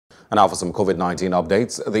And now for some COVID-19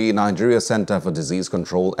 updates. The Nigeria Center for Disease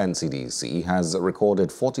Control (NCDC) has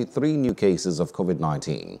recorded 43 new cases of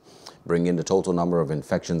COVID-19, bringing the total number of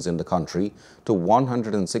infections in the country to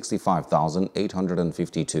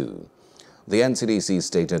 165,852. The NCDC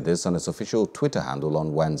stated this on its official Twitter handle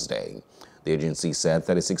on Wednesday. The agency said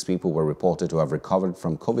 36 people were reported to have recovered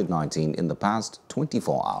from COVID-19 in the past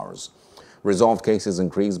 24 hours. Resolved cases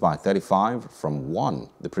increased by 35 from 1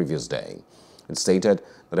 the previous day. It stated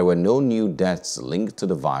that there were no new deaths linked to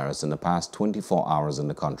the virus in the past 24 hours in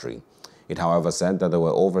the country. It, however, said that there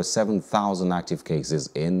were over 7,000 active cases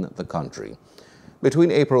in the country. Between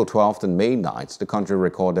April 12th and May 9th, the country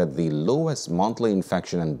recorded the lowest monthly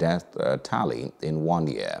infection and death tally in 1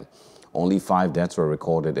 year. Only 5 deaths were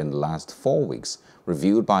recorded in the last 4 weeks,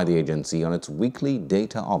 reviewed by the agency on its weekly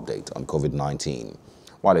data update on COVID-19,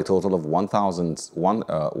 while a total of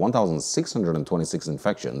 1,626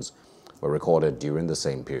 infections were recorded during the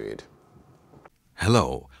same period.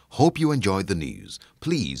 Hello, hope you enjoyed the news.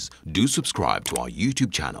 Please do subscribe to our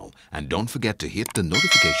YouTube channel and don't forget to hit the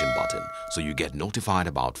notification button so you get notified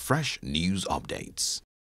about fresh news updates.